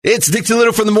It's Dick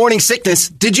DeLittle from the Morning Sickness.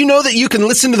 Did you know that you can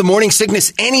listen to the Morning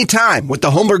Sickness anytime with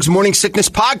the Holmberg's Morning Sickness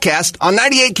podcast on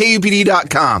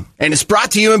 98KUPD.com? And it's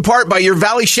brought to you in part by your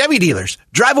Valley Chevy dealers.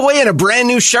 Drive away in a brand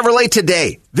new Chevrolet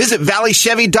today. Visit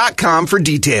valleychevy.com for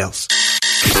details.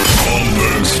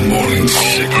 Holmberg's Morning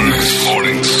Sickness.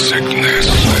 Morning Sickness.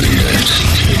 98KUPD.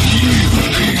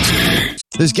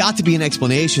 There's got to be an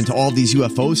explanation to all of these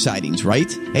UFO sightings,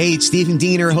 right? Hey, it's Stephen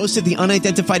Diener, host of the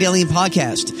Unidentified Alien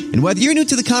Podcast. And whether you're new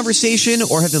to the conversation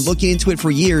or have been looking into it for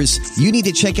years, you need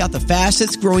to check out the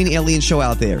fastest growing alien show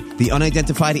out there, the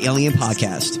Unidentified Alien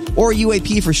Podcast, or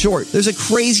UAP for short. There's a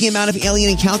crazy amount of alien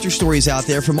encounter stories out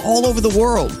there from all over the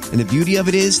world. And the beauty of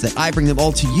it is that I bring them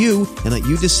all to you and let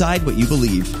you decide what you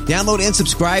believe. Download and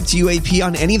subscribe to UAP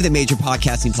on any of the major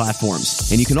podcasting platforms.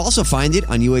 And you can also find it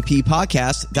on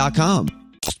UAPpodcast.com.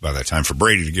 By that time for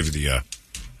Brady to give you the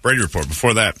Brady report.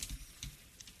 Before that,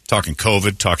 talking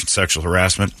COVID, talking sexual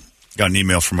harassment. Got an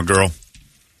email from a girl.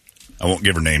 I won't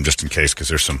give her name just in case because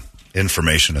there's some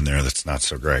information in there that's not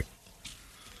so great. It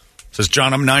says,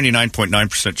 John, I'm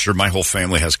 99.9% sure my whole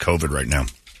family has COVID right now.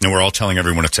 And we're all telling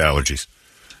everyone it's allergies.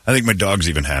 I think my dogs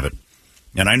even have it.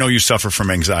 And I know you suffer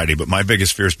from anxiety, but my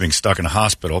biggest fear is being stuck in a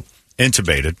hospital,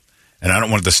 intubated, and I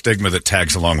don't want the stigma that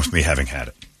tags along with me having had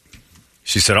it.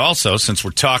 She said also, since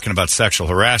we're talking about sexual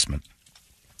harassment,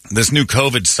 this new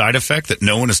COVID side effect that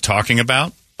no one is talking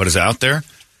about but is out there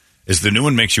is the new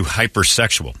one makes you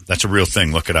hypersexual. That's a real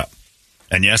thing. Look it up.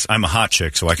 And yes, I'm a hot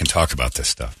chick, so I can talk about this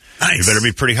stuff. Nice. You better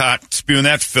be pretty hot spewing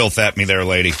that filth at me there,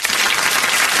 lady. I'm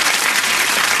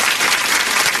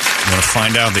going to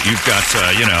find out that you've got,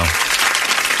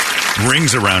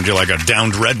 rings around you like a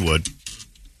downed redwood.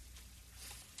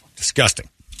 Disgusting.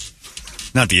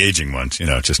 Not the aging ones,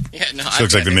 just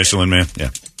looks like the Michelin Man.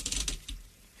 Yeah.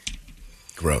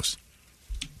 Gross.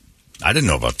 I didn't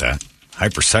know about that.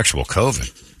 Hypersexual COVID.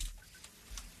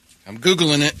 I'm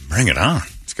Googling it. Bring it on.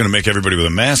 It's going to make everybody with a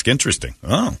mask interesting.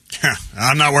 Oh.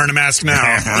 I'm not wearing a mask now.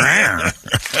 I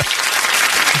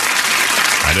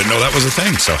didn't know that was a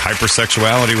thing. So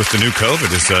hypersexuality with the new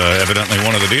COVID is evidently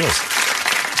one of the deals.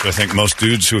 So I think most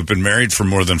dudes who have been married for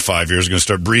more than 5 years are going to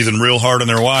start breathing real hard on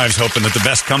their wives, hoping that the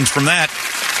best comes from that.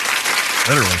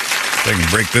 Literally. They can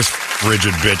break this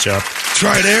frigid bitch up.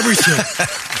 Tried everything.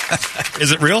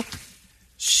 Is it real?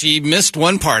 She missed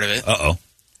one part of it. Uh-oh.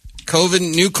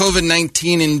 New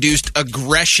COVID-19 induced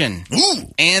aggression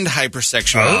and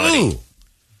hypersexuality. Oh.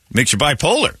 Makes you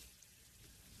bipolar.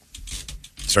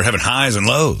 Start having highs and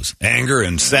lows, anger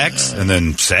and sex, and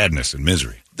then sadness and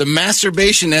misery. The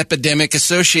masturbation epidemic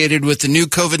associated with the new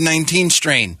COVID-19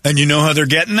 strain. And you know how they're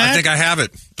getting that? I think I have it.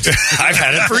 I've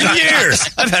had it for years.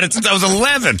 I've had it since I was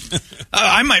 11.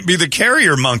 I might be the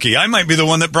carrier monkey. I might be the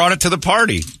one that brought it to the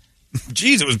party.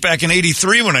 Jeez, it was back in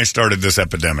 83 when I started this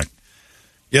epidemic.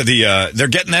 Yeah, they're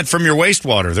getting that from your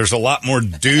wastewater. There's a lot more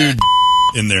dude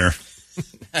in there.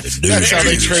 That's how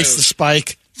they trace the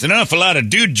spike. There's an awful lot of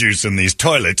dude juice in these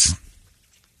toilets.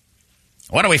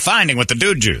 What are we finding with the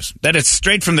dude juice? That it's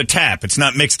straight from the tap. It's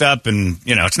not mixed up and,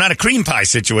 it's not a cream pie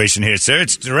situation here, sir.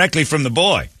 It's directly from the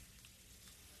boy.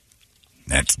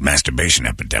 That masturbation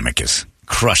epidemic is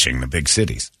crushing the big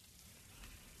cities.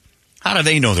 How do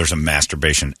they know there's a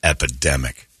masturbation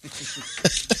epidemic?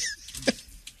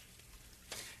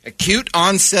 Acute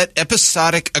onset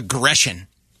episodic aggression.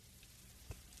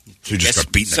 So you just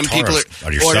start beating the tar out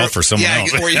of yourself or someone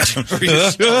else.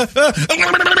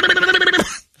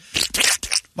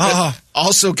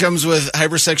 Also comes with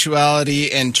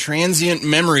hypersexuality and transient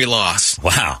memory loss.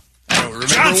 Wow. I don't remember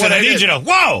Johnson, what I need you to...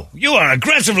 Whoa! You are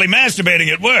aggressively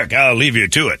masturbating at work. I'll leave you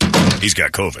to it. He's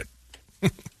got COVID.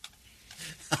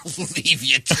 I'll leave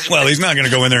you to it. Well, he's not going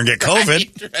to go in there and get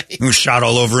COVID. Right. Shot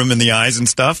all over him in the eyes and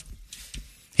stuff.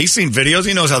 He's seen videos.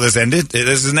 He knows how this ended.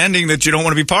 This is an ending that you don't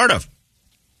want to be part of.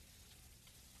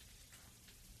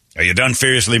 Are you done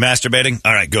furiously masturbating?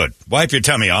 All right, good. Wipe your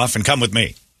tummy off and come with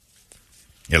me.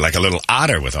 You're like a little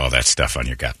otter with all that stuff on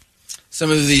your gut.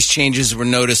 Some of these changes were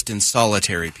noticed in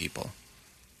solitary people.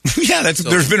 Yeah,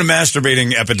 there's been a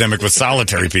masturbating epidemic with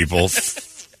solitary people,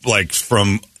 like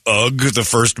from Ugg, the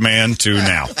first man, to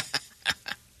now.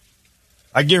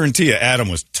 I guarantee you Adam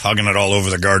was tugging it all over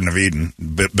the Garden of Eden,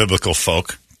 biblical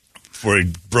folk, where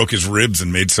he broke his ribs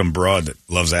and made some broad that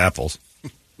loves apples.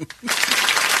 Yeah,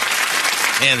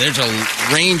 there's a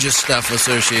range of stuff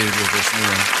associated with this new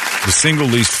one. The single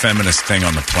least feminist thing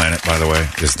on the planet, by the way,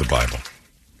 is the Bible.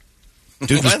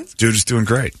 Dude is doing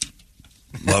great.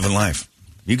 Loving life.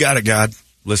 You got it, God.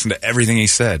 Listen to everything he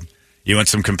said. You want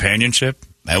some companionship?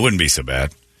 That wouldn't be so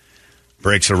bad.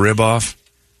 Breaks a rib off.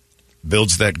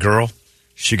 Builds that girl.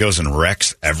 She goes and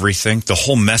wrecks everything. The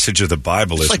whole message of the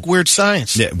Bible is It's like weird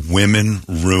science. yeah, women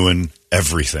ruin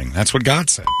everything. That's what God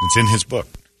said. It's in his book.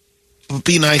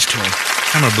 Be nice to him.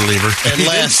 I'm a believer.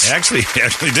 Unless He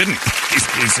actually didn't.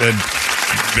 He said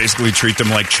basically treat them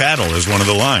like chattel is one of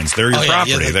the lines. They're your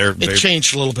property. It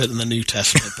changed a little bit in the New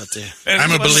Testament, but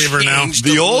I'm a believer now.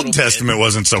 The Old Testament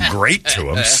wasn't so great to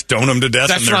them. Stone them to death.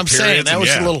 That's in their what I'm saying. That was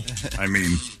a little. I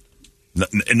mean,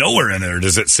 nowhere in there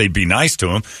does it say be nice to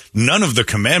them. None of the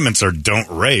commandments are don't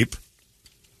rape.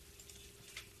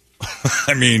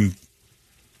 I mean,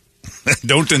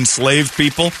 don't enslave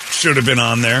people should have been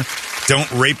on there. Don't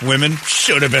rape women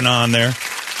should have been on there.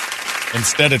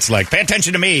 Instead, it's like, pay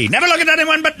attention to me. Never look at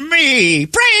anyone but me.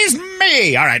 Praise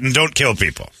me. All right, and don't kill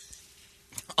people.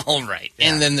 All right.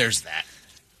 Yeah. And then there's that.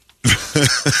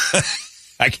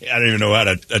 I don't even know how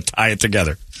to tie it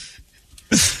together.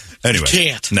 Anyway. You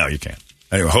can't. No, you can't.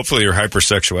 Anyway, hopefully your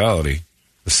hypersexuality,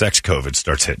 the sex COVID,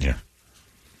 starts hitting you.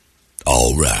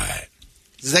 All right.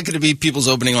 Is that going to be people's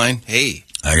opening line? Hey.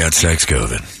 I got sex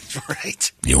COVID.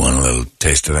 Right. You want a little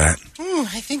taste of that?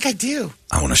 I think I do.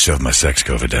 I want to shove my sex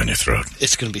COVID down your throat.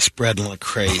 It's going to be spreading like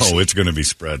crazy. Oh, it's going to be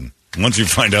spreading. Once you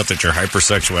find out that you're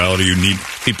hypersexuality,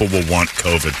 people will want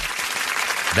COVID.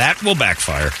 That will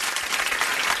backfire.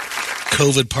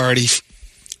 COVID parties.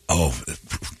 Oh,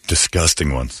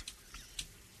 disgusting ones.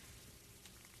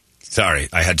 Sorry,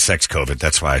 I had sex COVID.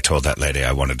 That's why I told that lady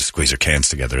I wanted to squeeze her cans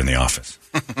together in the office.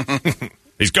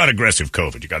 He's got aggressive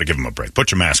COVID. You got to give him a break.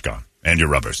 Put your mask on and your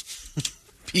rubbers.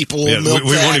 People we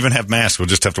won't even have masks. We'll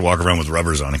just have to walk around with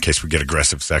rubbers on in case we get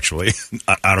aggressive sexually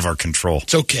out of our control.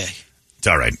 It's okay. It's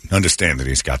all right. Understand that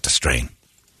he's got the strain.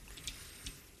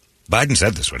 Biden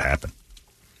said this would happen.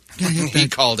 He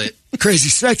called it. Crazy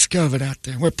sex COVID out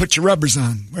there. Put your rubbers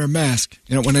on. Wear a mask.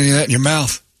 You don't want any of that in your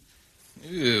mouth.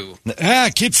 Ew.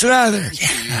 Keeps it out of there.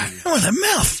 Yeah, I want a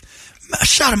mouth. A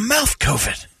shot of mouth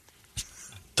COVID.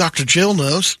 Dr. Jill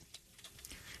knows.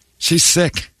 She's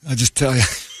sick. I'll just tell you.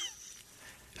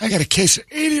 I got a case of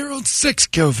 80-year-old sex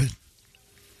COVID.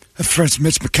 My friend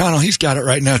Mitch McConnell, he's got it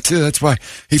right now, too. That's why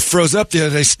he froze up the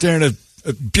other day staring at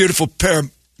a beautiful pair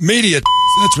of media.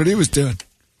 That's what he was doing.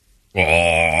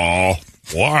 Oh,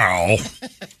 wow.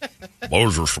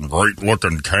 Those are some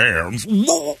great-looking cans.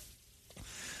 Mr.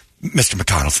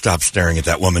 McConnell, stop staring at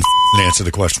that woman and answer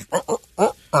the question.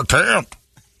 I can't.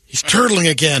 He's turtling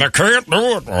again. I can't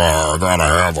do it. I gotta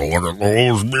have a look at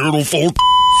those beautiful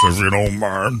if you don't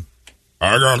mind.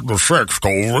 I got the sex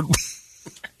COVID.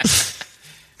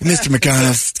 Mr.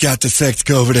 McConnell's got the sex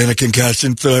COVID and a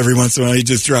concussion, so every once in a while he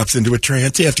just drops into a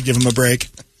trance. You have to give him a break.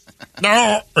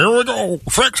 No, here we go.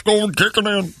 Sex COVID kicking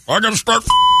in. I gotta start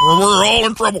or we're all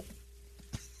in trouble.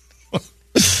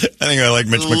 I think I like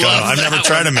Mitch McConnell. I've never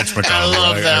tried a Mitch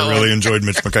McConnell. I really enjoyed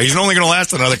Mitch McConnell. He's only going to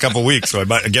last another couple weeks, so I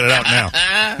might get it out now.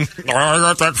 I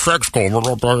got that sex COVID,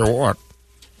 I'll tell you what.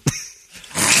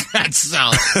 That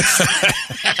sounds.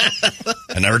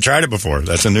 I never tried it before.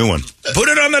 That's a new one. Put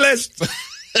it on the list.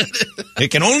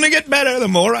 It can only get better the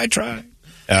more I try.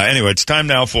 Anyway, it's time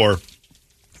now for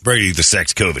Brady, the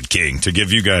sex COVID king, to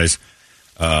give you guys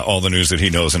all the news that he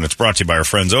knows, and it's brought to you by our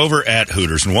friends over at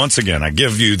Hooters. And once again, I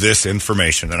give you this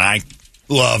information, and I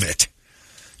love it.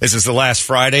 This is the last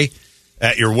Friday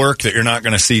at your work that you're not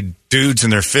going to see dudes in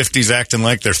their 50s acting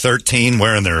like they're 13,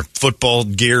 wearing their football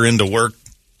gear into work.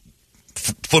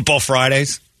 Football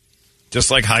Fridays.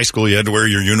 Just like high school, you had to wear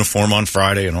your uniform on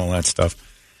Friday and all that stuff.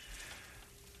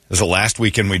 This is the last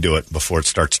weekend we do it before it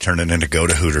starts turning into go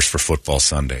to Hooters for football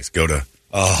Sundays. It's going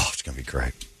to be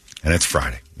great. And it's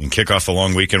Friday. You can kick off the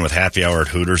long weekend with happy hour at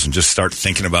Hooters and just start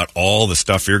thinking about all the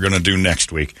stuff you're going to do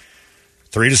next week.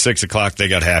 3 to 6 o'clock, they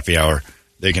got happy hour.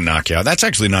 They can knock you out. That's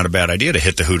actually not a bad idea to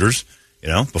hit the Hooters,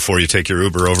 before you take your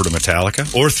Uber over to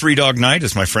Metallica. Or Three Dog Night,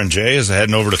 as my friend Jay is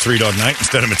heading over to Three Dog Night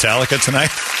instead of Metallica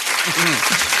tonight.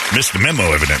 Missed the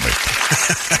memo, evidently.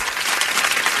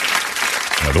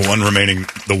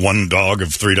 The one dog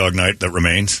of Three Dog Night that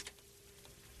remains.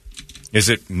 Is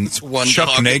it Chuck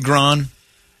Negron?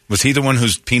 Was he the one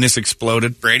whose penis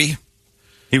exploded? Brady?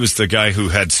 He was the guy who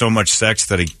had so much sex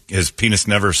that his penis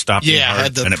never stopped being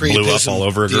hard, and it blew up all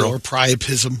over a girl. Or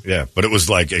priapism. Yeah, but it was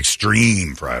like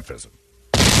extreme priapism.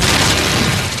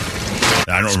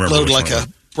 I don't remember. Explode like a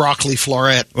broccoli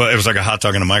floret. Well, it was like a hot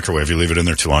dog in a microwave. You leave it in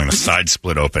there too long, and the side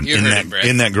split open in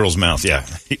that girl's mouth. Yeah.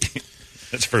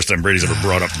 That's the first time Brady's ever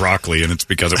brought up broccoli, and it's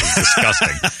because it was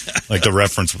disgusting. Like the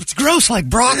reference. It's gross like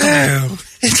broccoli. Ew.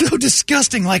 It's so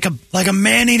disgusting, like a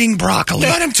man-eating broccoli. You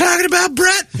know what I'm talking about,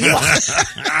 Brett?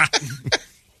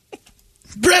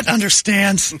 Brett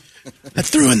understands.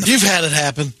 You've had it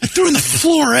happen. I threw in the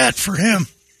floret for him.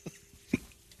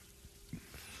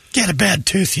 Get a bad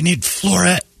tooth, you need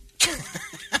fluoride.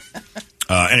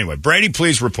 Anyway, Brady,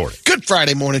 please report it. Good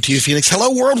Friday morning to you, Phoenix.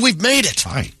 Hello, world. We've made it.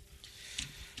 Hi.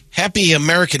 Happy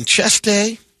American Chest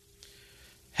Day.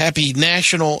 Happy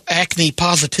National Acne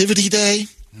Positivity Day.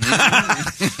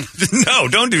 No,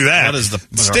 don't do that.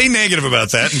 Stay negative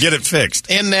about that and get it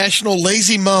fixed. And National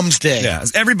Lazy Mums Day. Yeah,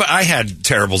 I had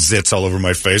terrible zits all over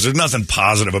my face. There's nothing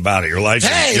positive about it. Your life.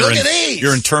 Hey, look at these.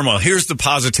 You're in turmoil. Here's the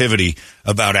positivity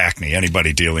about acne.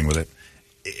 Anybody dealing with it,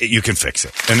 you can fix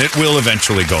it, and it will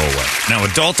eventually go away. Now,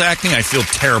 adult acne, I feel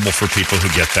terrible for people who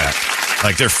get that.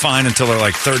 Like, they're fine until they're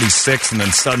like 36, and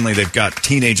then suddenly they've got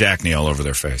teenage acne all over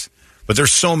their face. But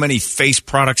there's so many face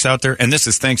products out there, and this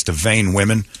is thanks to vain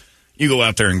women. You go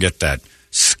out there and get that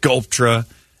Sculptra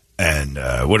and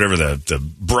whatever, the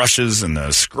brushes and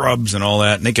the scrubs and all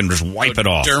that, and they can just wipe it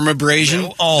off.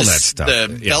 Dermabrasion. All that stuff.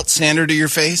 The belt sander to your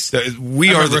face. I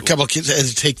remember a couple of kids had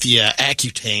to take the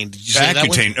Accutane. Did you say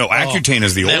Accutane. that one? Accutane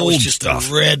is the that old was just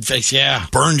stuff. A red face, yeah.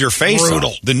 Burned your face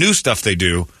Brutal. off. The new stuff they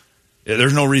do,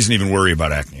 there's no reason to even worry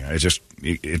about acne.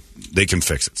 They can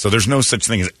fix it. So there's no such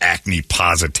thing as acne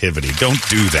positivity. Don't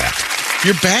do that.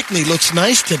 Your back knee looks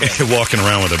nice today. Walking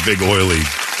around with a big oily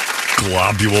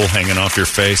globule hanging off your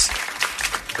face.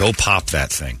 Go pop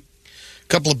that thing. A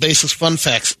couple of baseless fun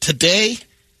facts. Today,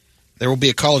 there will be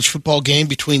a college football game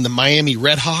between the Miami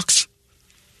Redhawks,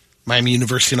 Miami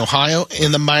University in Ohio,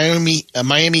 and the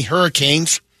Miami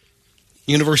Hurricanes,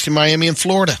 University of Miami in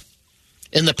Florida.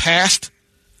 In the past,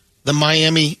 the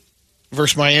Miami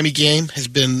versus Miami game has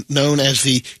been known as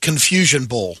the Confusion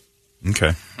Bowl.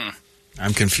 Okay.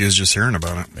 I'm confused just hearing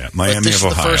about it. Yeah, Miami this of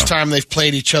is Ohio. the first time they've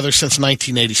played each other since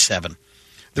 1987.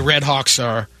 The Redhawks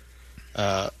are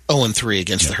 0-3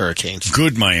 against the Hurricanes.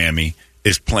 Good Miami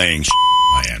is playing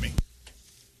Miami.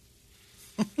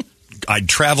 I'd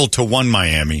travel to one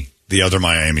Miami. The other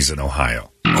Miami's in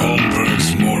Ohio.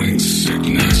 Holmberg's Morning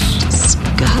Sickness.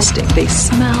 Disgusting. They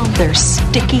smell, they're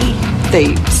sticky,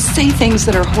 they say things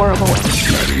that are horrible.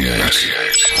 98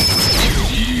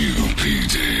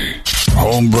 UPD.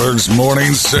 Holmberg's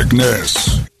Morning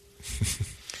Sickness.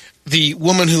 The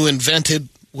woman who invented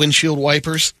windshield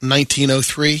wipers,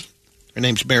 1903, her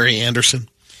name's Mary Anderson,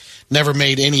 never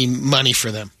made any money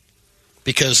for them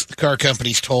because the car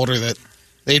companies told her that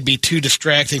they'd be too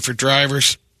distracting for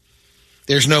drivers.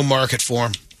 There's no market for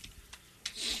them.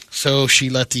 So she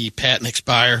let the patent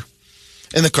expire,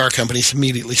 and the car companies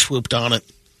immediately swooped on it.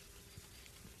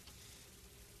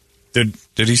 Did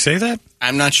he say that?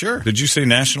 I'm not sure. Did you say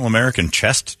National American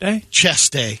Chest Day?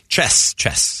 Chest Day.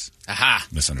 Chess. Aha.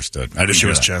 Misunderstood. I didn't She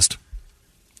know was that. chest.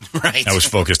 Right. I was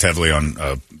focused heavily on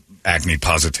Acne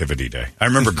Positivity Day. I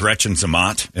remember Gretchen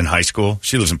Zamat in high school.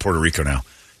 She lives in Puerto Rico now.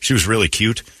 She was really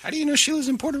cute. How do you know she lives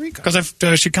in Puerto Rico?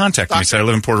 Because she contacted me and said, I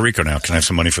live in Puerto Rico now. Can I have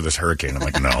some money for this hurricane? I'm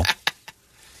like, no.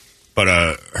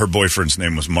 But her boyfriend's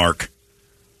name was Mark,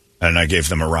 and I gave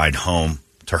them a ride home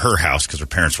to her house because her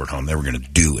parents weren't home. They were going to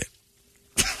do it.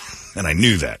 And I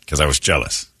knew that because I was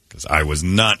jealous because I was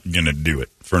not going to do it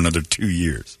for another 2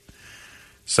 years.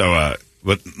 So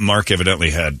but Mark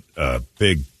evidently had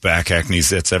big back acne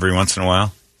zits every once in a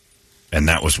while, and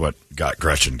that was what got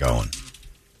Gretchen going.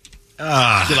 You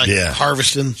like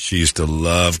harvesting. She used to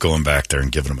love going back there and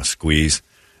giving them a squeeze,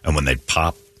 and when they'd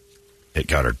pop, it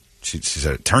got her. She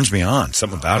said, "It turns me on.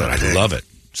 Something about it. I love it."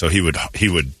 So he would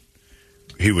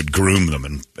groom them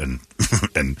and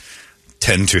and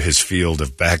tend to his field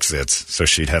of back zits, so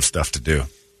she'd have stuff to do.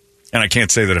 And I can't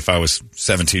say that if I was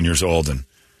 17 years old and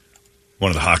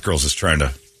one of the hot girls is trying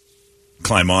to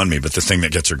climb on me, but the thing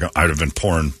that gets her going, I would have been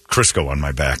pouring Crisco on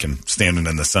my back and standing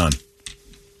in the sun.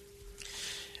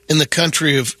 In the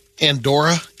country of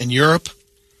Andorra in Europe,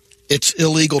 it's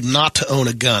illegal not to own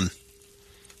a gun.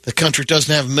 The country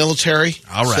doesn't have a military.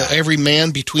 All right. So every man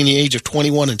between the age of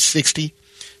 21 and 60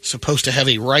 is supposed to have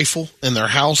a rifle in their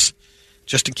house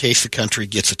just in case the country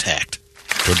gets attacked.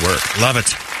 Good work. Love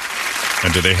it.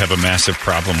 And do they have a massive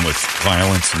problem with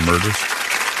violence and murders?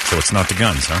 So it's not the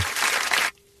guns, huh?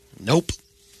 Nope.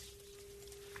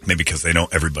 Maybe because they know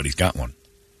everybody's got one.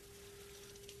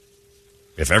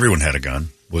 If everyone had a gun,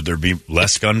 would there be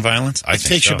less gun violence? I think It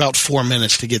takes so. you about 4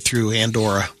 minutes to get through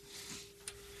Andorra.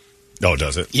 Oh,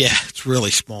 does it? Yeah, it's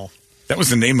really small. That was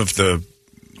the name of the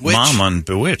Witch? mom on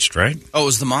Bewitched, right? Oh, it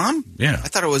was the mom? Yeah. I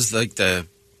thought it was like the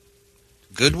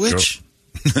good witch.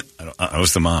 I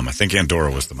was the mom. I think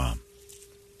Andorra was the mom.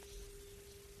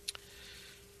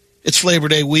 It's Labor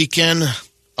Day weekend,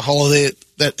 a holiday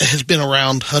that has been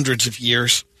around hundreds of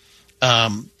years.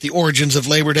 The origins of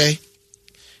Labor Day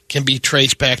can be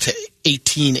traced back to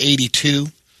 1882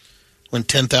 when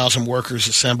 10,000 workers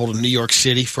assembled in New York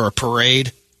City for a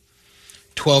parade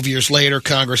 12 years later,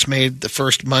 Congress made the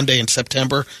first Monday in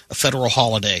September a federal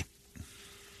holiday.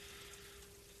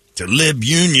 It's a lib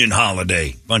union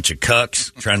holiday. Bunch of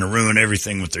cucks trying to ruin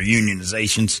everything with their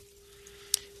unionizations.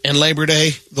 And Labor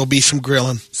Day, there'll be some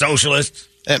grilling. Socialists.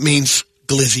 That means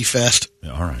Glizzy Fest.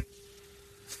 Yeah, all right.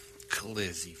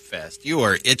 Glizzy Fest. You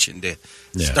are itching to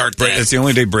start that. It's the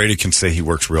only day Brady can say he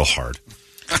works real hard.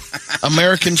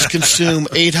 Americans consume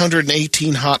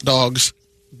 818 hot dogs,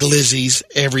 glizzies,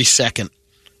 every second,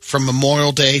 from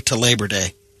Memorial Day to Labor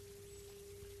Day.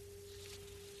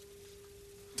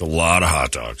 It's a lot of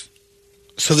hot dogs.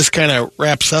 So this kind of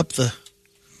wraps up the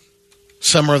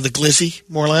summer of the glizzy,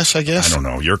 more or less, I guess. I don't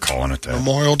know. You're calling it that.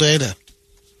 Memorial Day to...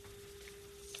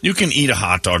 You can eat a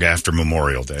hot dog after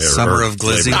Memorial Day. Summer of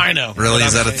glizzy? I know. Really?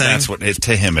 Is that a thing? That's what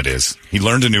to him it is. He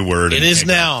learned a new word. It is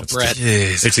now, Brett.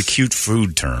 It's a cute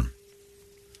food term.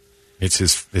 It's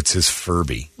his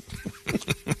Furby.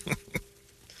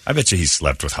 I bet you he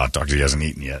slept with hot dogs he hasn't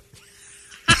eaten yet.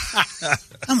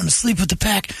 I'm going to sleep with the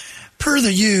pack. Per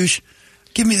the usual,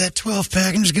 give me that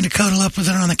 12-pack. I'm just going to cuddle up with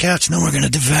it on the couch, and then we're going to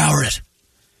devour it.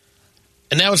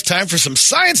 And now it's time for some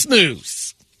science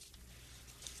news.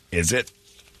 Is it?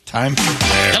 Time for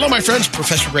Hello, my friends.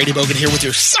 Professor Brady Bogan here with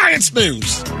your science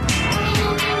news.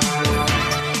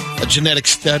 A genetic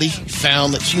study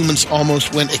found that humans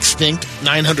almost went extinct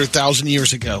 900,000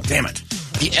 years ago. Damn it.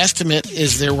 The estimate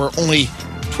is there were only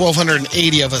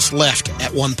 1,280 of us left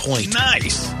at one point.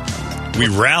 Nice. We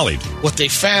rallied. What they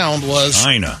found was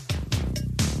China.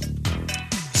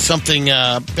 something,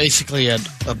 basically a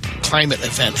climate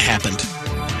event happened.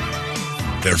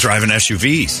 They're driving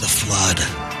SUVs. The flood.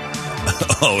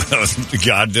 Oh,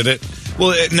 God did it?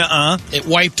 Well, nuh-uh. It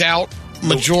wiped out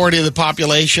majority of the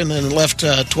population and left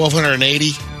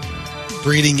 1,280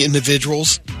 breeding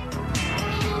individuals.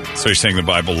 So you're saying the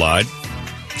Bible lied?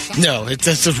 No,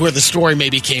 this is where the story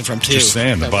maybe came from, too. Just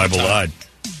saying, the Bible lied.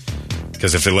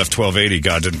 Because if they left 1,280,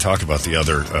 God didn't talk about the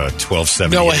other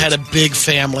 1,270. Noah had a big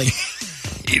family.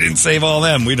 He didn't save all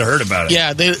them. We'd have heard about it.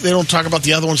 Yeah, they don't talk about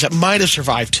the other ones that might have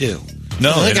survived, too.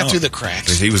 No, they got don't. through the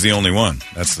cracks. He was the only one.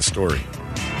 That's the story.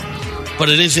 But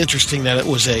it is interesting that it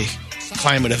was a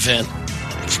climate event,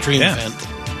 extreme event.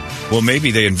 Well,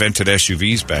 maybe they invented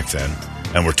SUVs back then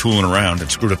and were tooling around and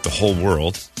screwed up the whole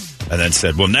world and then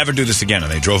said, we'll never do this again.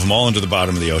 And they drove them all into the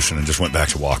bottom of the ocean and just went back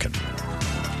to walking.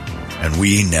 And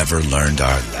we never learned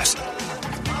our lesson.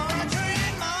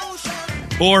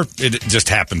 Or it just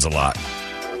happens a lot.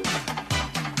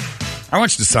 I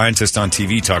watched a scientist on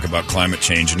TV talk about climate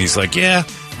change, and he's like, yeah,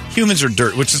 humans are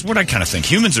dirty, which is what I kind of think.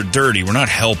 Humans are dirty. We're not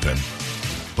helping.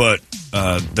 But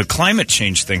the climate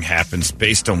change thing happens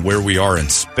based on where we are in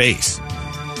space.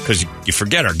 Because you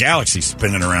forget our galaxy's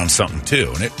spinning around something,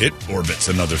 too, and it orbits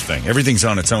another thing. Everything's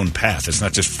on its own path. It's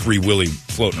not just free willy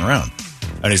floating around.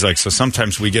 And he's like, so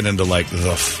sometimes we get into, like,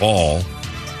 the fall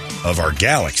of our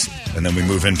galaxy, and then we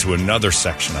move into another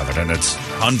section of it, and it's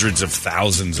hundreds of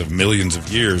thousands of millions of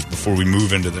years before we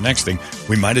move into the next thing.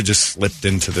 We might have just slipped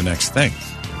into the next thing,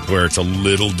 where it's a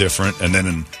little different, and then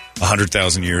in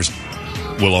 100,000 years,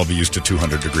 we'll all be used to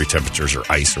 200-degree temperatures or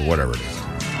ice or whatever it is.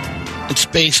 In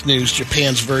space news,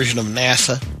 Japan's version of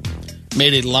NASA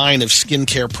made a line of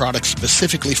skincare products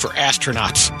specifically for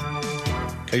astronauts,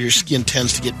 because your skin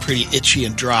tends to get pretty itchy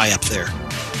and dry up there.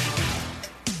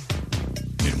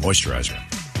 Need a moisturizer.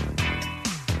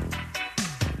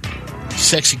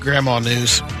 Sexy grandma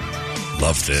news.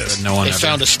 Love this. No one They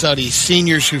found a study.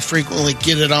 Seniors who frequently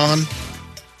get it on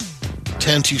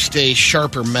tend to stay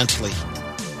sharper mentally.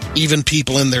 Even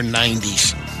people in their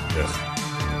 90s.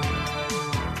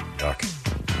 Yuck.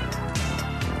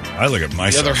 I look at The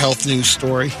myself. other health news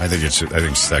story. I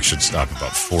think sex should stop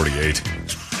about 48.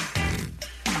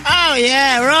 Oh,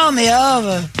 yeah, roll me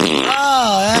over.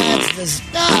 Oh, that's the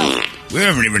stuff. We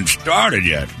haven't even started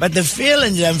yet. But the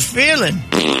feelings I'm feeling,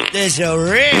 they're so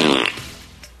real.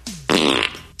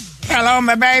 Hello,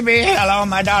 my baby. Hello,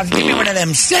 my daughter. Give me one of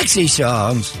them sexy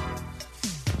songs.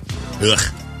 Ugh.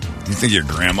 You think you're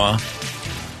grandma?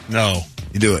 No.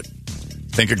 You do it.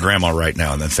 Think of grandma right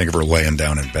now and then think of her laying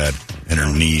down in bed and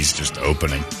her knees just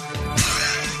opening.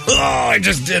 Oh, I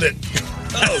just did it.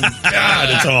 Oh, God.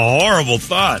 It's a horrible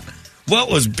thought. What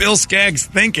was Bill Skaggs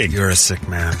thinking? You're a sick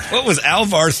man. What was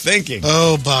Alvar thinking?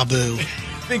 Oh, Babu.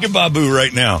 Think of Babu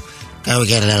right now. Oh, we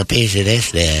got another piece of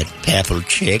this, Dad. Papal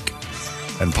chick.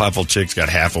 And Popple Chick's got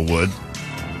half a wood.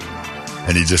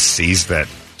 And he just sees that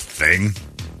thing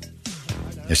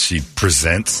as she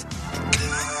presents.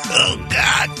 Oh,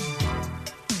 God.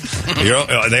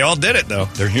 They all did it, though.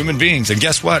 They're human beings. And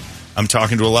guess what? I'm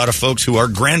talking to a lot of folks who are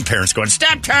grandparents going,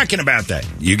 stop talking about that.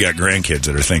 You got grandkids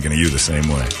that are thinking of you the same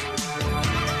way.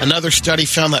 Another study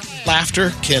found that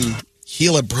laughter can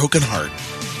heal a broken heart.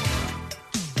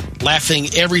 Laughing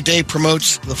every day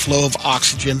promotes the flow of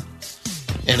oxygen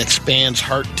and expands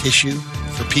heart tissue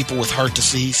for people with heart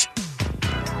disease.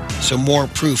 So more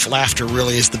proof laughter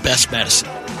really is the best medicine.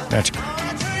 That's great.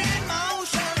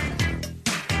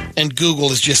 And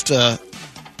Google is just,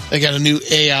 they got a new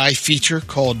AI feature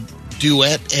called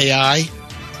Duet AI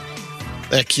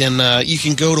that can, you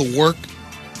can go to work.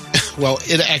 Well,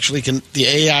 it actually can, the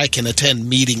AI can attend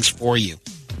meetings for you.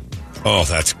 Oh,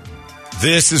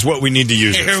 this is what we need to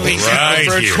use it for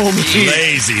right here.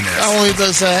 Laziness. Not only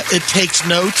does that, it takes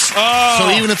notes. Oh.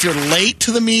 So even if you're late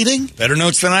to the meeting, Better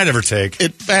notes than I'd ever take.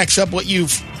 it backs up what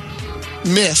you've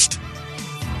missed.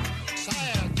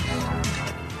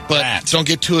 But don't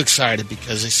get too excited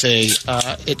because they say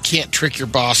it can't trick your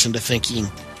boss into thinking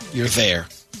you're there.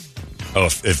 Oh,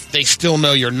 if They still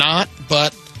know you're not,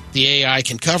 but the AI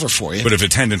can cover for you. but if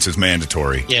attendance is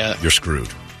mandatory, Yeah. you're screwed.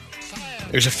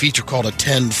 There's a feature called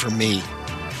Attend for Me.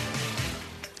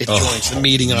 It joins the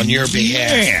meeting on your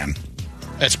behalf. Man.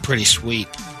 That's pretty sweet.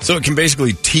 So it can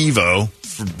basically TiVo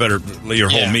for your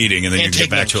whole Yeah. meeting, and then And you can take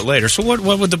get back to notes. it later. So what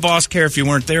would the boss care if you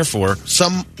weren't there for?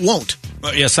 Some won't.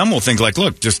 Well, yeah, some will think like,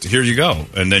 look, just here you go.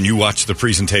 And then you watch the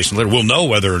presentation later. We'll know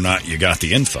whether or not you got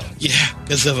the info. Yeah,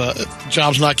 because if a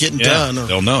job's not getting done. Or,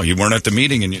 they'll know. You weren't at the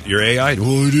meeting and your AI,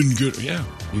 well, I didn't get it. Yeah,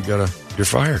 you're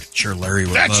fired. Sure, Larry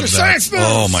would That's love your that. science news.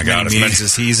 Oh, my God. Many meetings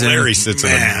as he's in. Larry sits in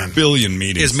a billion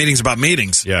meetings. His meetings about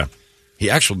meetings. Yeah.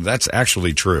 That's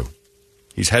actually true.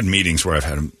 He's had meetings where I've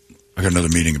had him. I got another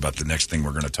meeting about the next thing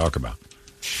we're going to talk about.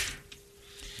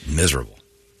 Miserable.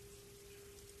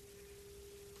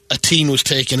 a teen was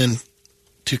taken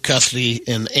into custody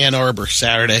in Ann Arbor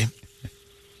Saturday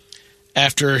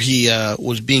after he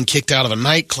was being kicked out of a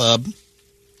nightclub.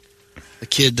 The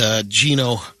kid,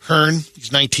 Gino Hearn,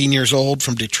 he's 19 years old,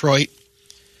 from Detroit,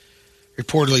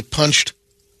 reportedly punched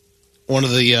one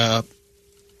of the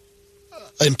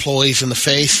employees in the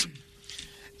face.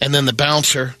 And then the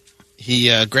bouncer, he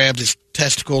grabbed his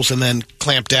testicles and then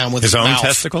clamped down with his own mouth.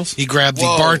 testicles? He grabbed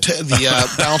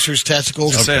the bouncer's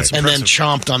testicles Okay. and then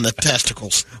chomped on the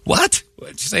testicles. What?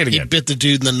 Say it He again. bit the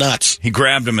dude in the nuts. He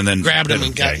grabbed him and then Grabbed him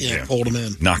and okay, pulled him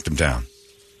in. knocked him down.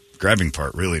 Grabbing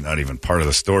part really not even part of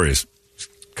the story. Is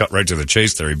cut right to the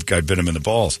chase there. Guy bit him in the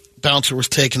balls. Bouncer was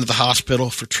taken to the hospital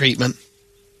for treatment.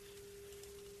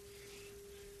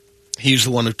 He was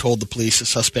the one who told the police the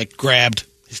suspect grabbed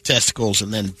his testicles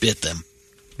and then bit them.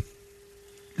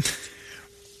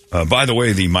 By the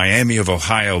way, the Miami of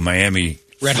Ohio, Miami,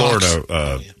 Red Florida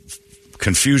Hawks.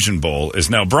 Confusion Bowl is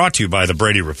now brought to you by the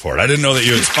Brady Report. I didn't know that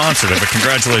you had sponsored it, but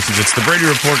congratulations. It's the Brady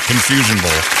Report Confusion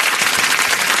Bowl.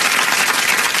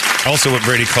 Also what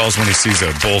Brady calls when he sees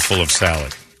a bowl full of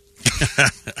salad.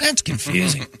 That's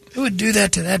confusing. Who would do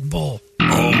that to that bull?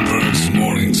 Holmberg's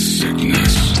Morning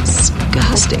Sickness.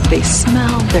 Disgusting. They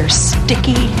smell, they're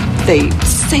sticky, they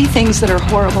say things that are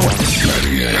horrible.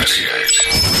 98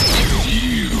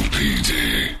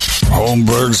 UPD.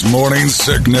 Holmberg's Morning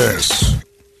Sickness.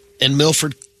 In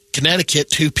Milford, Connecticut,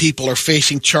 2 people are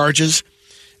facing charges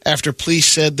after police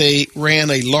said they ran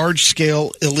a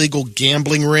large-scale illegal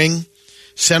gambling ring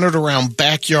centered around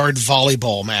backyard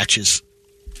volleyball matches.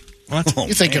 What? You're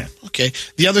thinking, okay.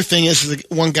 The other thing is the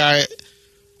one guy,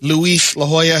 Luis La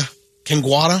Jolla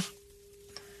Canguata,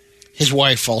 his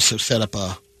wife also set up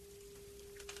a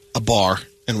bar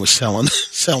and was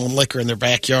selling liquor in their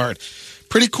backyard.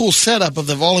 Pretty cool setup of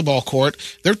the volleyball court.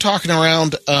 They're talking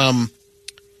around $1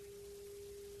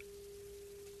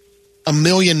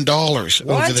 million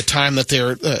over the time that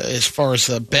they're as far as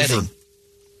betting.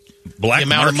 Black The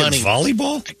amount of market money.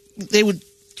 volleyball? They would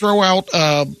throw out,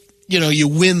 you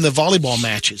win the volleyball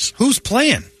matches. Who's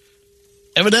playing?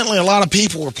 Evidently, a lot of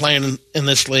people were playing in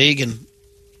this league, and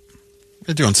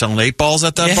They're doing selling 8 balls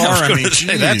at that bar. I was I gonna mean,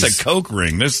 say, that's geez. a Coke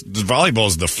ring. This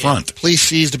volleyball's the front. police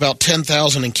seized about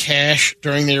 $10,000 in cash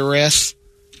during the arrests.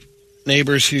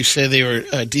 Neighbors who say they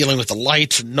were dealing with the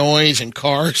lights and noise and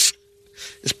cars.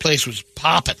 This place was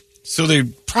popping. So they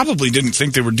probably didn't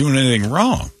think they were doing anything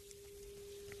wrong.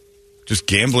 Just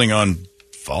gambling on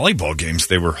volleyball games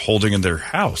they were holding in their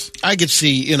house. I could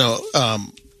see, I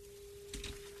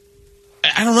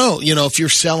don't know, if you're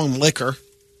selling liquor,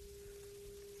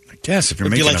 I guess if you're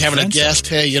it'd be making like having a fence out guest,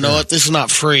 of it. hey, you know what, this is not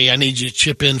free. I need you to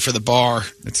chip in for the bar.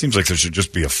 It seems like there should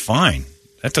just be a fine.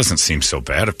 That doesn't seem so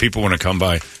bad. If people want to come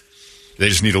by, they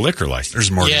just need a liquor license.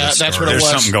 There's more to Yeah, this that's story. what it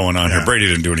There's was. something going on here. Yeah. Brady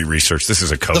didn't do any research. This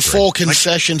is a Coke The full ring.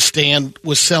 concession stand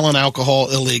was selling alcohol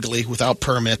illegally without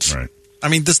permits. Right. I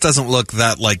mean, this doesn't look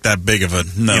that big of a,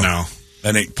 No.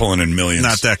 That ain't pulling in millions.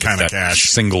 Not that kind of with cash.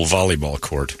 Single volleyball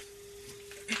court.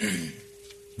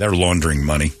 They're laundering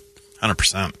money.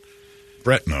 100%.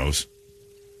 Brett knows.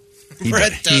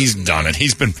 He's done it.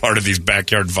 He's been part of these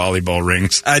backyard volleyball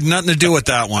rings. I had nothing to do with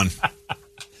that one.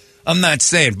 I'm not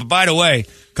saying. But by the way,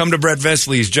 come to Brett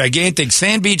Vesley's gigantic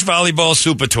Sand Beach Volleyball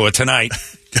Super Tour tonight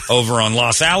over on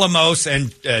Los Alamos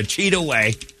and Cheetah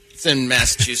Way. It's in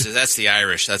Massachusetts. That's the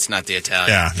Irish. That's not the Italian.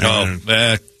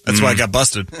 Yeah. That's why I got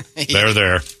busted. They're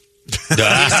there. Because the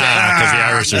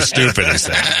Irish are stupid.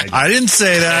 I didn't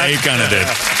say that. He kind of did.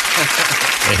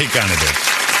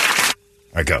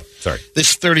 All right, go. Sorry.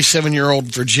 This 37-year-old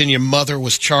Virginia mother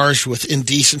was charged with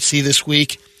indecency this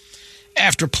week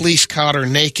after police caught her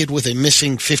naked with a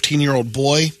missing 15-year-old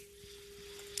boy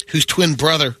whose twin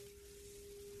brother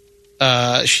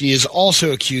she is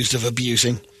also accused of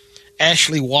abusing.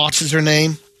 Ashley Watts is her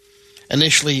name.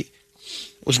 Initially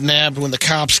was nabbed when the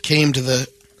cops came to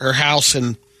her house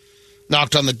and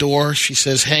knocked on the door. She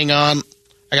says, hang on,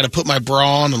 I got to put my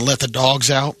bra on and let the dogs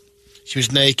out. She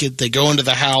was naked. They go into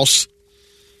the house,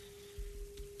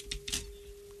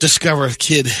 discover a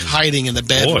kid hiding in the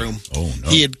bedroom. Oh, no.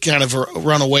 He had kind of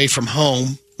run away from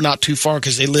home, not too far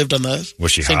because they lived on the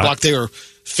same block. They were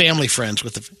family friends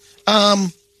with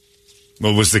the...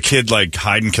 Well, was the kid like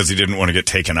hiding because he didn't want to get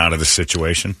taken out of the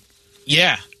situation?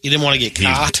 Yeah, he didn't want to get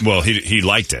caught. He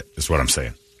liked it, is what I'm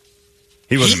saying.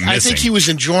 He wasn't missing. I think he was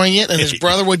enjoying it, and his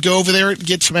brother would go over there and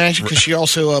get some action because she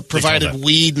also provided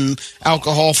weed and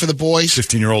alcohol for the boys.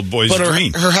 15-year-old boy's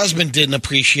dream. Her husband didn't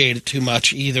appreciate it too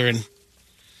much either. And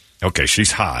okay,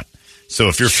 she's hot. So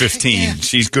if you're 15,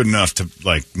 she's good enough to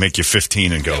like make you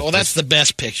 15 and go. Yeah, well, that's the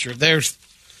best picture. That's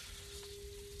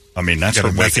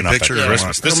her waking up at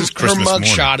Christmas. This is Christmas morning.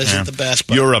 Her mugshot isn't the best.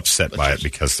 But you're upset by it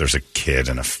because there's a kid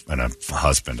and a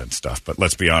husband and stuff. But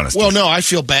let's be honest. Well, no, I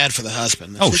feel bad for the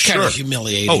husband. It's sure. kind of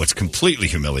humiliating. Oh, it's completely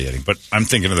humiliating. But I'm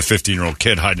thinking of the 15-year-old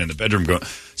kid hiding in the bedroom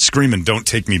screaming, don't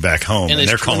take me back home. And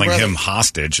they're calling him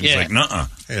hostage. And he's like, nuh-uh.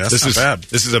 Hey, that's not bad.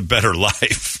 This is a better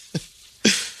life.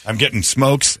 I'm getting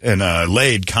smokes and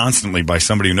laid constantly by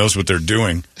somebody who knows what they're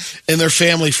doing. And their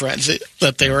family friends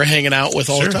that they were hanging out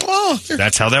with all the time. Oh,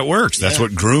 that's how that works. That's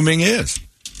what grooming is.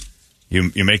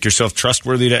 You make yourself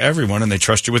trustworthy to everyone, and they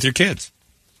trust you with your kids.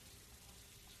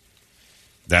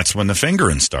 That's when the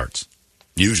fingering starts.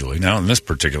 Usually. Now, in this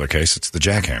particular case, it's the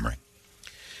jackhammering.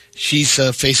 She's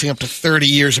facing up to 30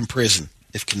 years in prison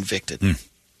if convicted.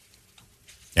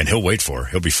 And he'll wait for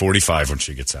her. He'll be 45 when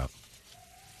she gets out.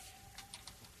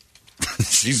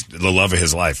 She's the love of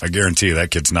his life. I guarantee you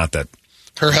that kid's not that.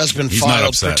 Her husband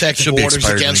filed protective orders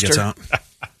against her.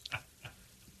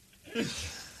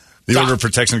 The order of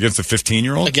protection against the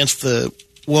 15-year-old? Against the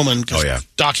woman. Oh, yeah.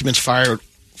 Documents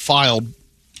filed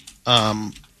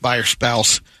by her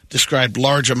spouse described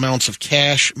large amounts of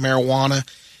cash, marijuana,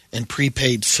 and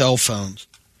prepaid cell phones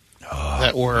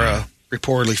that were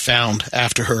reportedly found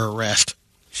after her arrest.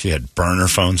 She had burner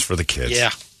phones for the kids.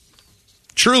 Yeah.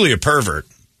 Truly a pervert.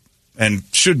 And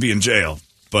should be in jail.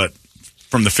 But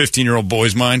from the 15-year-old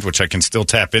boy's mind, which I can still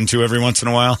tap into every once in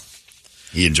a while,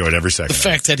 he enjoyed every second. The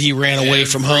fact that he ran away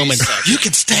from home and you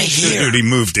can stay here. Dude, he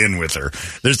moved in with her.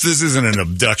 This isn't an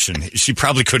abduction. She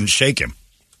probably couldn't shake him.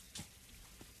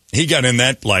 He got in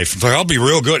that life. He's like, I'll be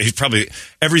real good. He's probably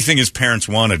everything his parents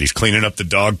wanted. He's cleaning up the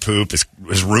dog poop.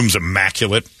 His room's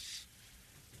immaculate.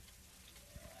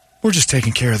 We're just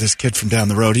taking care of this kid from down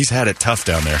the road. He's had it tough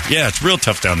down there. Yeah, it's real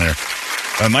tough down there.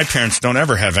 My parents don't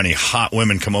ever have any hot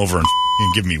women come over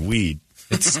and give me weed.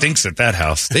 It stinks at that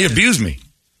house. They abuse me.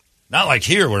 Not like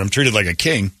here where I'm treated like a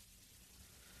king.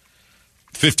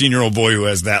 15-year-old boy who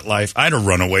has that life. I'd have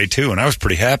run away too, and I was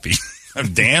pretty happy.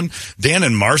 Dan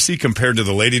and Marcy compared to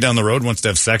the lady down the road wants to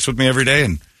have sex with me every day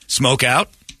and smoke out.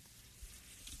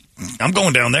 I'm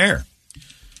going down there.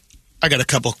 I got a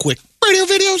couple quick radio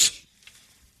videos.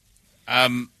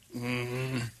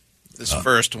 This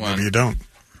first one. Maybe you don't.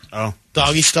 Oh.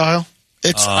 Doggy style.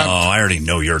 I already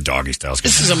know your doggy style.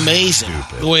 This is amazing.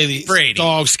 Stupid. The way the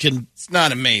dogs can. It's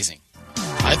not amazing.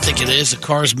 I think it is. The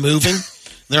car's moving.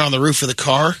 They're on the roof of the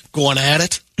car going at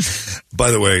it.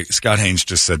 By the way, Scott Haynes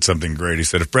just said something great. He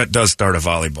said, if Brett does start a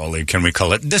volleyball league, can we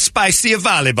call it the Spicy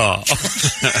Volleyball?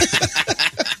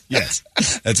 Yes.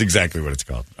 That's exactly what it's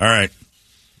called. All right.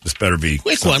 This better be.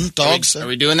 Quick one. Dogs. Are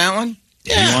we doing that one?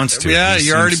 Yeah. He wants to. Yeah,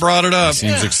 you already brought it up. He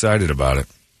seems excited about it.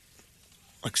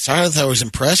 I thought it was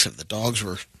impressive. The dogs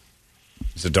were.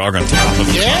 There's a dog on top of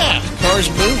it. Yeah, the car's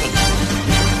moving.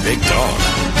 Big dog.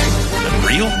 Is that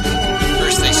real?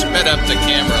 First they sped up the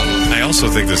camera a little. I also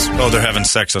think this. Oh, they're having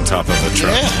sex on top of the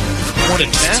truck. Yeah. More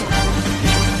than 10.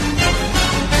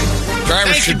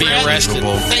 Driver should be arrested.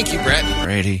 Thank you, Brett.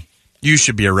 Brady. You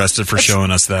should be arrested for showing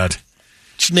us that.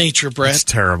 It's nature, Brett. It's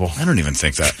terrible. I don't even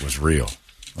think that was real.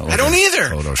 I don't either.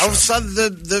 Photoshop. I saw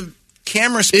the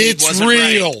camera speed It's wasn't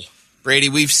real. right. Brady,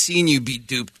 we've seen you be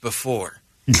duped before.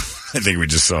 I think we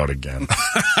just saw it again.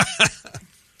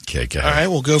 Okay, go ahead. All right,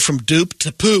 we'll go from duped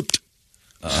to pooped.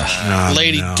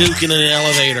 Lady duking in an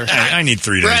elevator. I need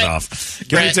 3 days off.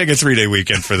 Can we take a 3-day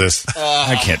weekend for this?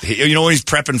 I can't. You know, he's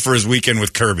prepping for his weekend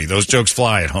with Kirby. Those jokes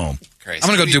fly at home. Crazy.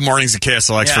 I'm going to go do mornings at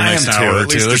KSLX for the next hour or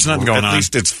two. There's nothing going on. At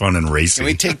least it's fun and racy. Can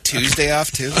we take Tuesday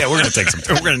off, too? Yeah, we're going to take some.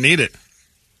 We're going to need it.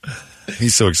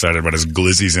 He's so excited about his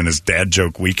glizzies and his dad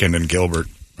joke weekend in Gilbert.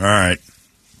 All right.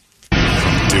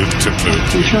 From dupe to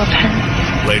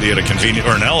poop. Lady at a convenient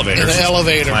or an elevator. In an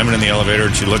elevator. Climbing in the elevator,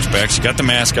 and she looks back. She's got the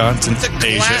mask on. It's in It's a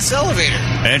glass elevator.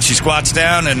 And she squats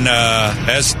down, and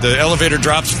as the elevator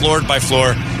drops floor by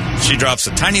floor, she drops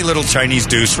a tiny little Chinese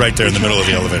deuce right there in the middle of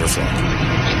the elevator floor.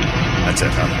 That's it.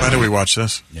 Why do we watch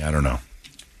this? Yeah, I don't know.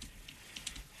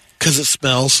 Because it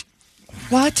smells.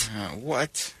 What?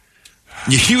 What?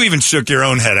 You even shook your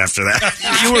own head after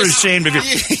that. You were ashamed of you.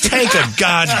 Take a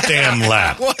goddamn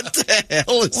lap. What the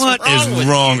hell is What wrong is with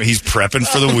wrong? He's prepping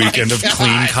for the weekend of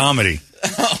clean comedy.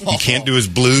 He can't do his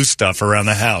blues stuff around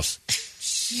the house.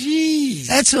 Jeez.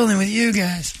 That's only with you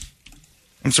guys.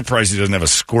 I'm surprised he doesn't have a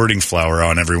squirting flower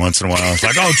on every once in a while. It's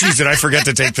like, oh, geez, did I forget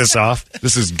to take this off?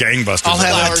 This is gangbusters. I'll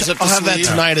have Flowers that, up the I'll have that sleeve.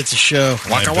 tonight at the show.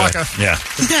 Waka waka. Yeah.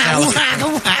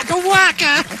 Waka, waka,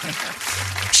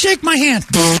 waka. Shake my hand.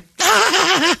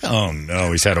 Oh,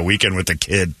 no. He's had a weekend with the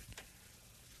kid.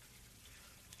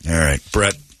 All right.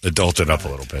 Brett, adult it up a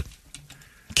little bit.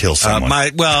 Kill someone.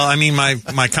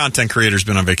 My content creator's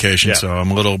been on vacation, Yeah. so I'm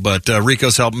a little, but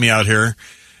Rico's helping me out here.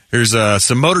 Here's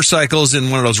some motorcycles in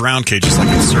one of those round cages, like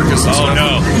in circus. And Oh, stuff.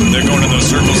 no. They're going in those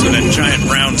circles in that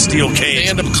giant round steel cage. They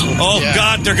end up- Oh, yeah.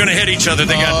 God, they're going to hit each other.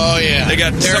 They got. Oh, yeah. They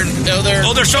got. They're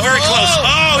they're so very close.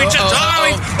 Oh, he just.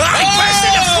 he burst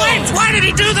into flames. Why did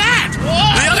he do that?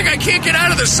 The other guy can't get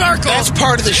out of the circle. That's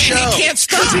part of the show. He can't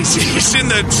stop. He's in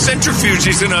the centrifuge.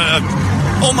 He's in a.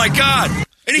 Oh, my God.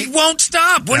 And he won't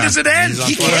stop. When does it end? He's on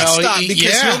He can't Well, stop because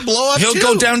yeah. he'll blow up, He'll too.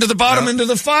 go down to the bottom into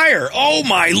the fire. Oh,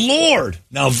 my Lord.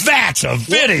 Now that's a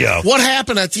video. What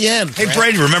happened at the end? Hey, Brett?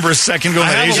 Brady, remember a second ago I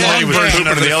when that have Asian a lady long was version pooping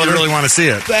of under it the if you elevator? really want to see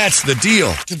it. That's the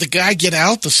deal. Did the guy get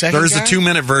out? The second There's guy? a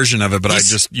 2-minute version of it, but He's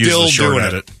I just used still the short doing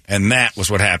edit. And that was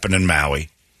what happened in Maui.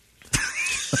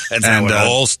 That's how And, it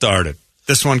all started.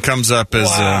 This one comes up as,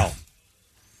 Wow.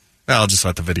 I'll just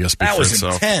let the video speak That for was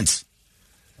itself. intense.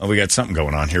 Oh, we got something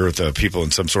going on here with the people in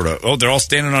some sort of... Oh, they're all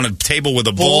standing on a table with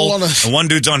a Bull bull. on a And one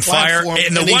dude's on fire. platform,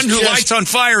 And the and one he's who just lights on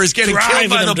fire is getting killed driving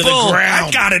by the him to bull. the ground.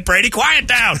 I got it, Brady. Quiet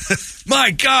down.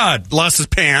 My God. Lost his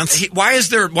pants. Why is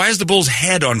the bull's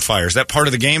head on fire? Is that part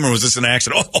of the game, or was this an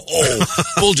accident? Oh,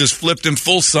 bull just flipped in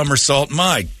full somersault.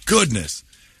 My goodness.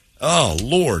 Oh,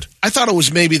 Lord. I thought it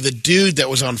was maybe the dude that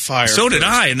was on fire. So did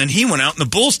I, and then he went out and the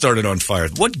bull started on fire.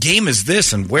 What game is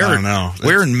this, and where? I don't know.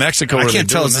 Where in Mexico? I are can't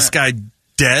they tell, doing is this that? guy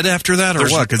dead after that or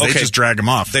There's- what? Because they okay. just drag him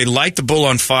off. They light the bull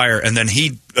on fire, and then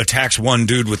he attacks one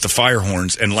dude with the fire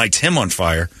horns and lights him on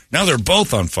fire. Now they're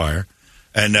both on fire,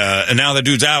 and now the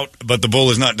dude's out, but the bull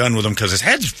is not done with him because his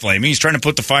head's flaming. He's trying to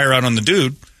put the fire out on the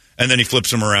dude, and then he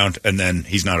flips him around, and then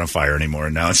he's not on fire anymore.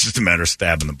 And now it's just a matter of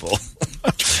stabbing the bull.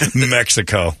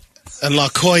 Mexico. And La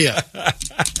Coya.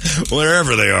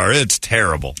 Wherever they are, it's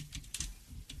terrible.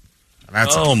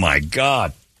 Oh, my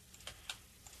God.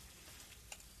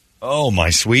 Oh, my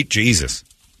sweet Jesus.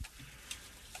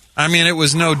 I mean, it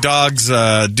was no dogs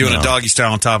doing a doggy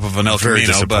style on top of an El Very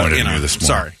Camino, but, disappointed you in know, you this morning.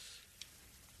 sorry.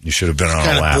 You should have been on Kind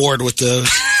a of lap. bored with those.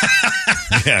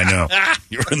 Yeah, I know.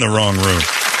 You were in the wrong room.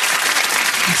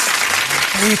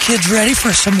 Are your kids ready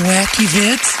for some wacky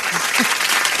vids?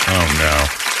 Oh,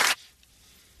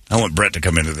 no. I want Brett to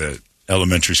come into the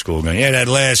elementary school going, yeah, that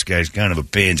last guy's kind of a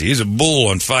pansy. He's a bull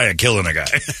on fire killing a guy.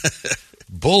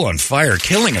 Bull on fire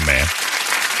killing a man.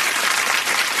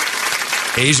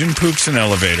 Asian poops an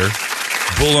elevator.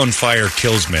 Bull on fire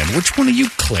kills men. Which one are you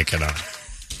clicking on?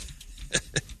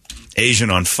 Asian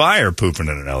on fire pooping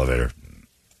in an elevator.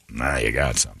 Nah, you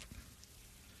got something.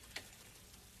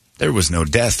 There was no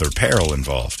death or peril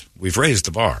involved. We've raised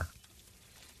the bar.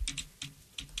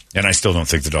 And I still don't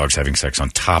think the dogs having sex on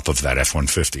top of that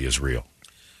F-150 is real.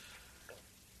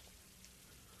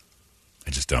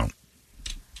 I just don't.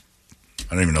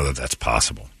 I don't even know that that's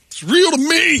possible. It's real to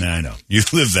me. Nah, I know. You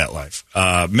live that life.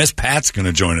 Miss Pat's going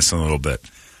to join us in a little bit.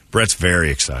 Brett's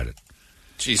very excited.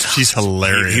 She's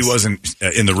hilarious. He wasn't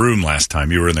in the room last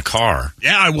time. You were in the car.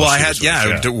 Yeah, I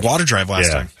had water drive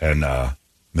last time. And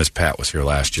Miss Pat was here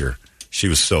last year. She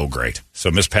was so great.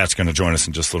 So Miss Pat's going to join us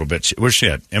in just a little bit. Where's she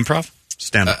at? Improv?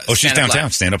 Stand up. Oh, she's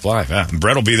downtown. Stand Up Live. Yeah. And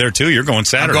Brett will be there, too. You're going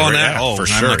Saturday. I'm going right? there. Yeah, Oh, for I'm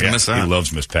sure. not gonna miss that. He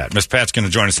loves Miss Pat. Miss Pat's going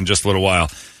to join us in just a little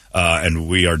while. And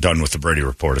we are done with the Brady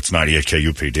Report. It's 98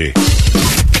 KUPD.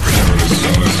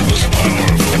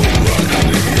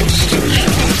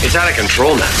 It's out of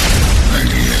control now.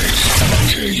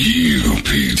 98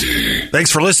 KUPD.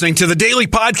 Thanks for listening to the daily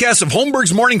podcast of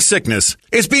Holmberg's Morning Sickness.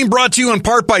 It's being brought to you in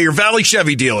part by your Valley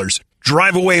Chevy dealers.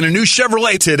 Drive away in a new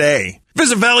Chevrolet today.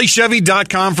 Visit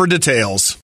valleychevy.com for details.